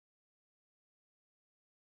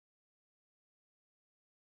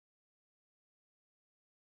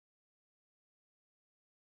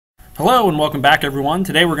Hello and welcome back everyone.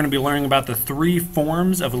 Today we're going to be learning about the three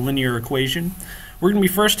forms of a linear equation. We're going to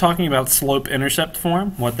be first talking about slope-intercept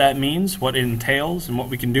form, what that means, what it entails, and what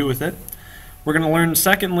we can do with it. We're going to learn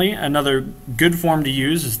secondly, another good form to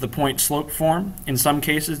use is the point-slope form. In some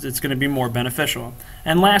cases it's going to be more beneficial.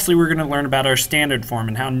 And lastly we're going to learn about our standard form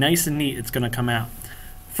and how nice and neat it's going to come out.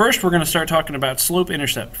 First we're going to start talking about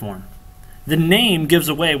slope-intercept form. The name gives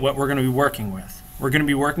away what we're going to be working with. We're going to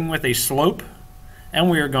be working with a slope and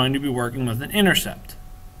we are going to be working with an intercept.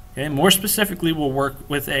 Okay? More specifically, we'll work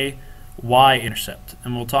with a y-intercept,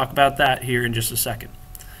 and we'll talk about that here in just a second.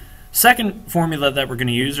 Second formula that we're going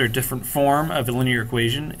to use, or different form of a linear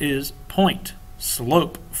equation, is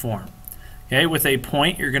point-slope form. Okay? With a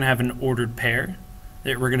point, you're going to have an ordered pair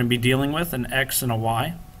that we're going to be dealing with, an x and a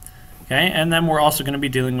y. Okay? And then we're also going to be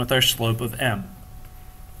dealing with our slope of m.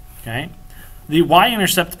 Okay? The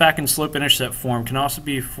y-intercept back in slope-intercept form can also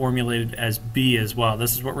be formulated as b as well.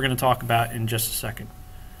 This is what we're going to talk about in just a second.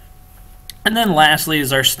 And then lastly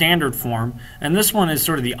is our standard form, and this one is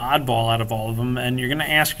sort of the oddball out of all of them, and you're going to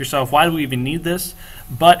ask yourself, why do we even need this?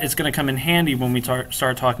 But it's going to come in handy when we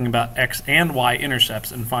start talking about x and y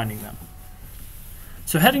intercepts and finding them.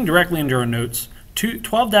 So heading directly into our notes,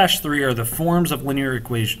 12-3 are the forms of linear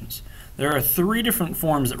equations. There are three different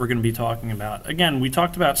forms that we're going to be talking about. Again, we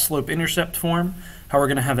talked about slope-intercept form, how we're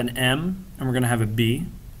going to have an m and we're going to have a b.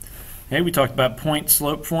 Okay, we talked about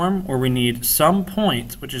point-slope form, where we need some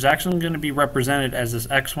point, which is actually going to be represented as this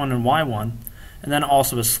x1 and y1, and then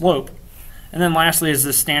also a slope. And then lastly is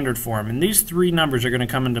this standard form. And these three numbers are going to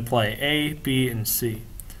come into play, a, b, and c.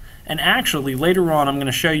 And actually, later on, I'm going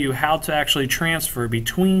to show you how to actually transfer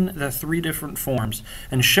between the three different forms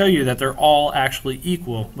and show you that they're all actually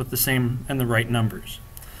equal with the same and the right numbers.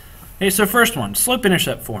 Okay, so first one,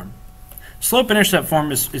 slope-intercept form. Slope-intercept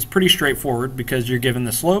form is pretty straightforward because you're given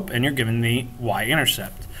the slope and you're given the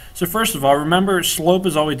y-intercept. So first of all, remember slope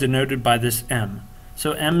is always denoted by this m.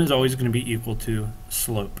 So m is always going to be equal to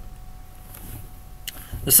slope.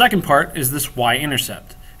 The second part is this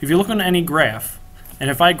y-intercept. If you look on any graph, and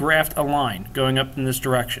if I graphed a line going up in this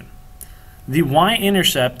direction, the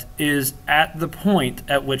y-intercept is at the point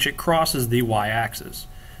at which it crosses the y-axis.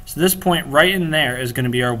 So this point right in there is going to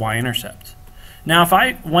be our y-intercept. Now if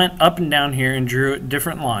I went up and down here and drew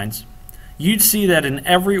different lines, you'd see that in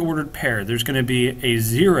every ordered pair there's going to be a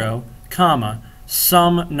 0, comma,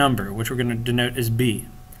 some number, which we're going to denote as b.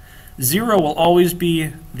 0 will always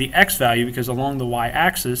be the x value because along the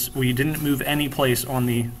y-axis we didn't move any place on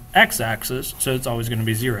the x-axis, so it's always going to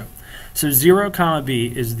be 0. So 0, comma b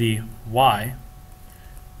is the y-intercept.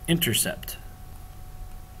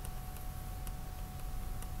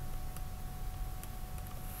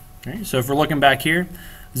 Okay, so if we're looking back here,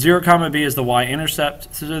 0, comma b is the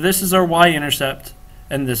y-intercept. So this is our y-intercept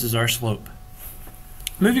and this is our slope.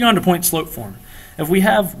 Moving on to point-slope form. If we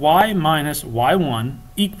have y minus y1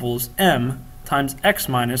 equals m times x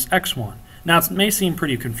minus x1. Now it may seem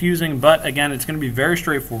pretty confusing, but again it's going to be very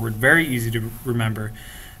straightforward, very easy to remember.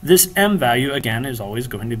 This m value again is always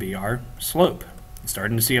going to be our slope.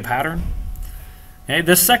 Starting to see a pattern? Okay,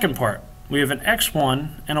 this second part, we have an x1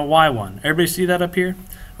 and a y1. Everybody see that up here?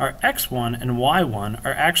 Our x1 and y1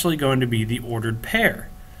 are actually going to be the ordered pair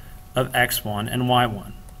of x1 and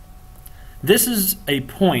y1. This is a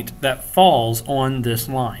point that falls on this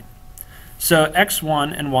line. So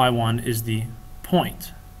x1 and y1 is the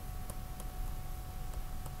point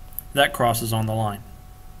that crosses on the line.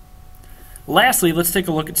 Lastly, let's take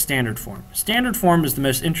a look at standard form. Standard form is the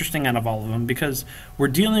most interesting out of all of them because we're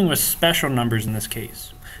dealing with special numbers in this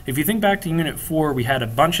case. If you think back to Unit 4, we had a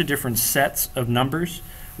bunch of different sets of numbers.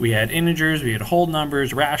 We had integers, we had whole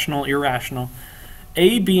numbers, rational, irrational.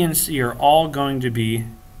 A, B, and C are all going to be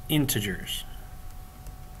integers.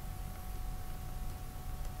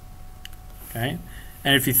 Okay?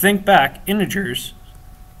 And if you think back, integers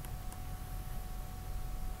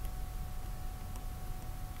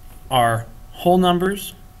are whole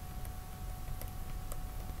numbers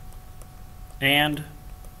and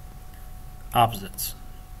opposites.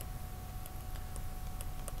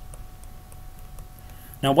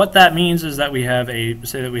 Now what that means is that we have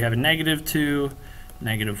say that we have a -2,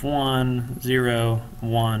 -1, 0,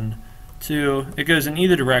 1, 2. It goes in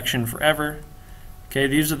either direction forever. Okay,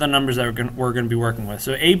 these are the numbers that we're going to be working with.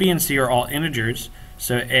 So A, B, and C are all integers.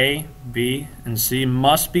 So A, B, and C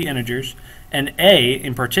must be integers. And A,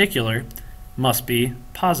 in particular, must be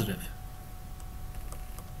positive.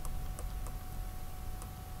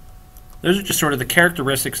 Those are just sort of the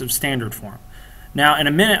characteristics of standard form. Now in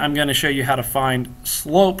a minute I'm going to show you how to find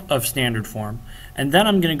slope of standard form, and then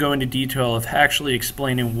I'm going to go into detail of actually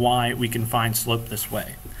explaining why we can find slope this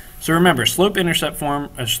way. So remember, slope-intercept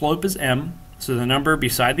form, our slope is m, so the number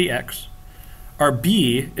beside the x. Our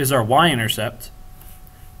b is our y-intercept.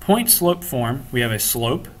 Point slope form, we have a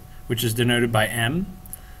slope, which is denoted by m,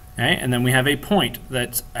 okay? And then we have a point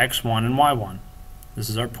that's x1 and y1. This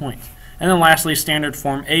is our point. And then lastly, standard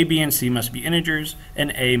form, a, b, and c must be integers,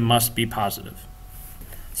 and a must be positive.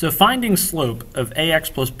 So finding slope of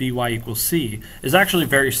ax plus by equals c is actually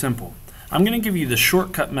very simple. I'm going to give you the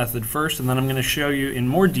shortcut method first, and then I'm going to show you in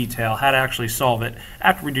more detail how to actually solve it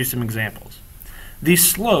after we do some examples. The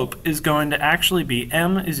slope is going to actually be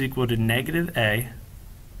m is equal to negative a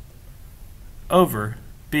over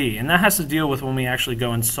b, and that has to deal with when we actually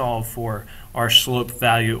go and solve for our slope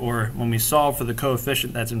value, or when we solve for the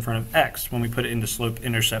coefficient that's in front of x when we put it into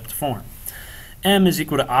slope-intercept form. M is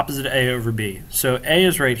equal to opposite a over b. So a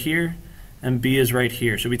is right here and b is right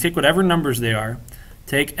here. So we take whatever numbers they are,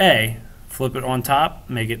 take a, flip it on top,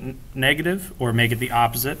 make it negative or make it the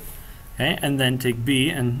opposite, okay, and then take b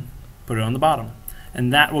and put it on the bottom.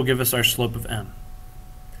 And that will give us our slope of m.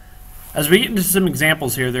 As we get into some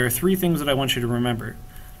examples here, there are three things that I want you to remember.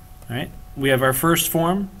 All right? We have our first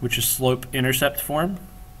form, which is slope-intercept form.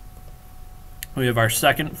 We have our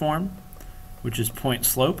second form, which is point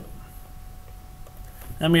slope.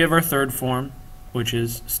 And we have our third form, which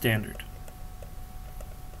is standard.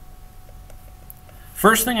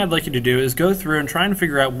 First thing I'd like you to do is go through and try and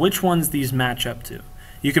figure out which ones these match up to.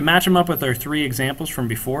 You can match them up with our three examples from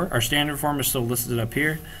before. Our standard form is still listed up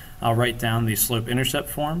here. I'll write down the slope-intercept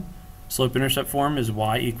form. Slope-intercept form is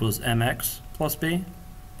y equals mx plus b.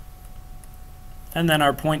 And then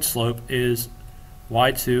our point slope is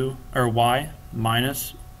y2, or y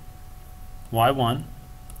minus y1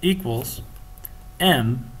 equals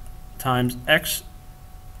m times x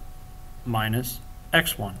minus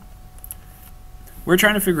x1. We're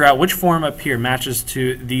trying to figure out which form up here matches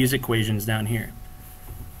to these equations down here.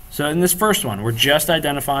 So in this first one, we're just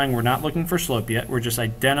identifying, we're not looking for slope yet, we're just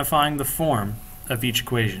identifying the form of each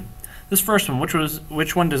equation. This first one,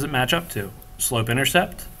 which one does it match up to?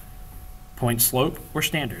 Slope-intercept, point slope, or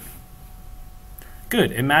standard?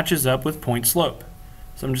 Good, it matches up with point slope.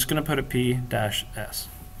 So I'm just going to put a P-S.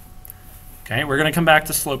 Okay, we're going to come back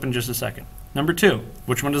to slope in just a second. Number two,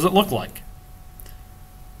 which one does it look like?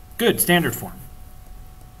 Good, standard form.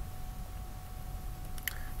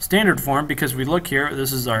 Standard form, because we look here,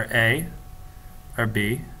 this is our A, our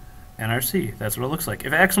B, and our C. That's what it looks like.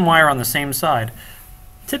 If X and Y are on the same side,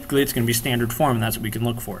 typically it's going to be standard form, and that's what we can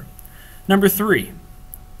look for. Number three,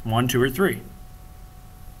 1, 2, or 3.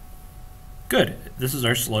 Good. This is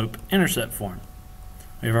our slope-intercept form.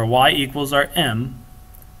 We have our Y equals our M,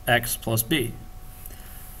 X plus B.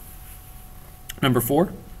 Number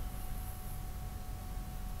 4.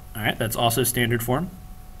 All right, that's also standard form.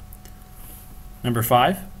 Number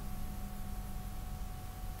 5.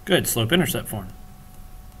 Good, slope-intercept form.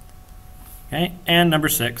 Okay, and number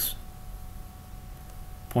 6,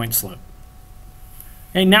 point slope.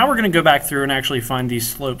 Okay, now we're going to go back through and actually find the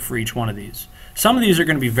slope for each one of these. Some of these are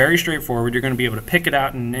going to be very straightforward. You're going to be able to pick it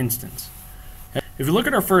out in an instance. Okay? If you look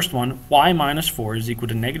at our first one, y minus 4 is equal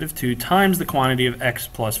to negative 2 times the quantity of x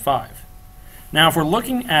plus 5. Now if we're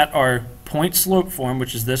looking at our point slope form,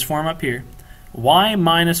 which is this form up here, y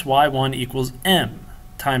minus y1 equals m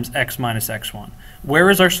times x minus x1.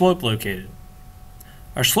 Where is our slope located?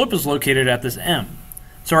 Our slope is located at this m.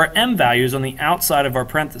 So our m value is on the outside of our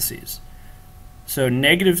parentheses. So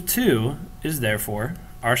negative 2 is therefore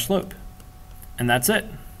our slope. And that's it.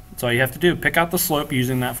 That's all you have to do. Pick out the slope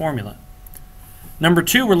using that formula. Number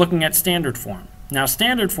 2, we're looking at standard form. Now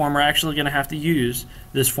standard form, we're actually going to have to use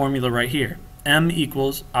this formula right here. M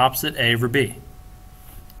equals opposite A over B.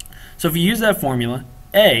 So if you use that formula,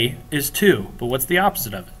 A is 2, but what's the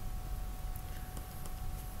opposite of it?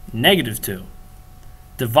 Negative 2.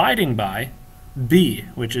 Dividing by B,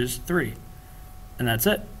 which is 3. And that's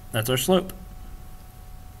it. That's our slope.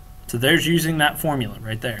 So there's using that formula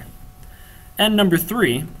right there. And number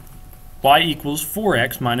 3, y equals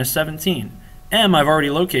 4x minus 17. M I've already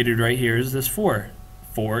located right here is this 4.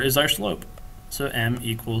 4 is our slope. So m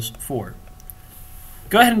equals 4.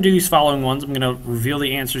 Go ahead and do these following ones. I'm going to reveal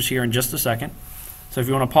the answers here in just a second. So if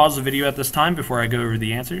you want to pause the video at this time before I go over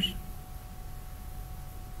the answers.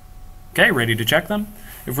 Okay, ready to check them?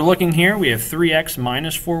 If we're looking here, we have 3x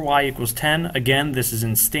minus 4y equals 10. Again, this is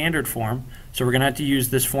in standard form, so we're going to have to use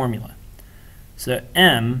this formula. So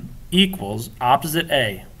m equals opposite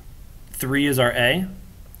A. 3 is our A,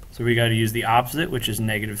 so we got to use the opposite, which is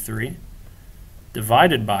negative 3,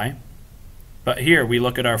 divided by, but here we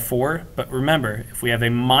look at our 4, but remember, if we have a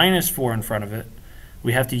minus 4 in front of it,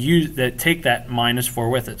 we have to take that minus 4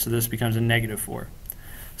 with it, so this becomes a negative 4.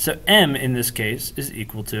 So m in this case is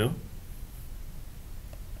equal to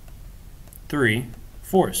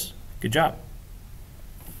 3/4. Good job.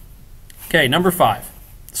 Okay, number 5.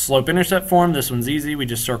 Slope-intercept form. This one's easy. We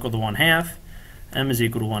just circle the 1/2. M is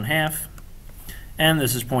equal to 1/2. And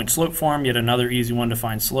this is point slope form, yet another easy one to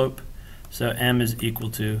find slope. So m is equal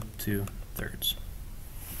to 2/3.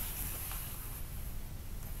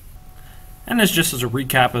 And this just as a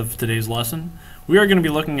recap of today's lesson, we are going to be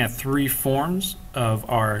looking at 3 forms of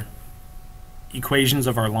our equations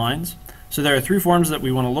of our lines. So there are 3 forms that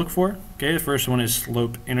we want to look for. Okay, the first one is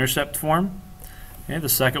slope-intercept form. Okay, the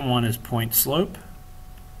second one is point slope.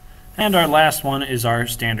 And our last one is our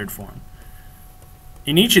standard form.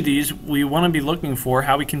 In each of these, we want to be looking for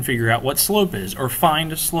how we can figure out what slope is, or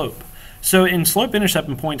find a slope. So in slope-intercept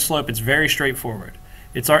and point slope, it's very straightforward.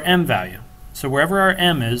 It's our m value. So wherever our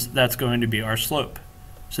m is, that's going to be our slope.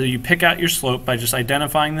 So you pick out your slope by just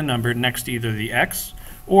identifying the number next to either the x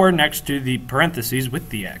or next to the parentheses with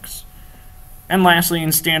the x. And lastly,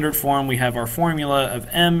 in standard form, we have our formula of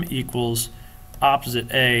m equals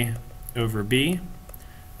opposite a over b.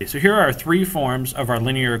 So here are our 3 forms of our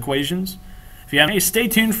linear equations. If you have any, stay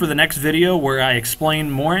tuned for the next video where I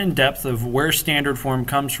explain more in depth of where standard form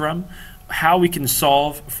comes from, how we can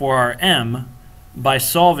solve for our m by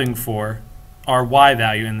solving for our y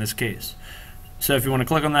value in this case. So if you want to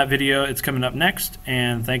click on that video, it's coming up next.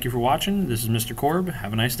 And thank you for watching. This is Mr. Korb.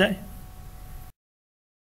 Have a nice day.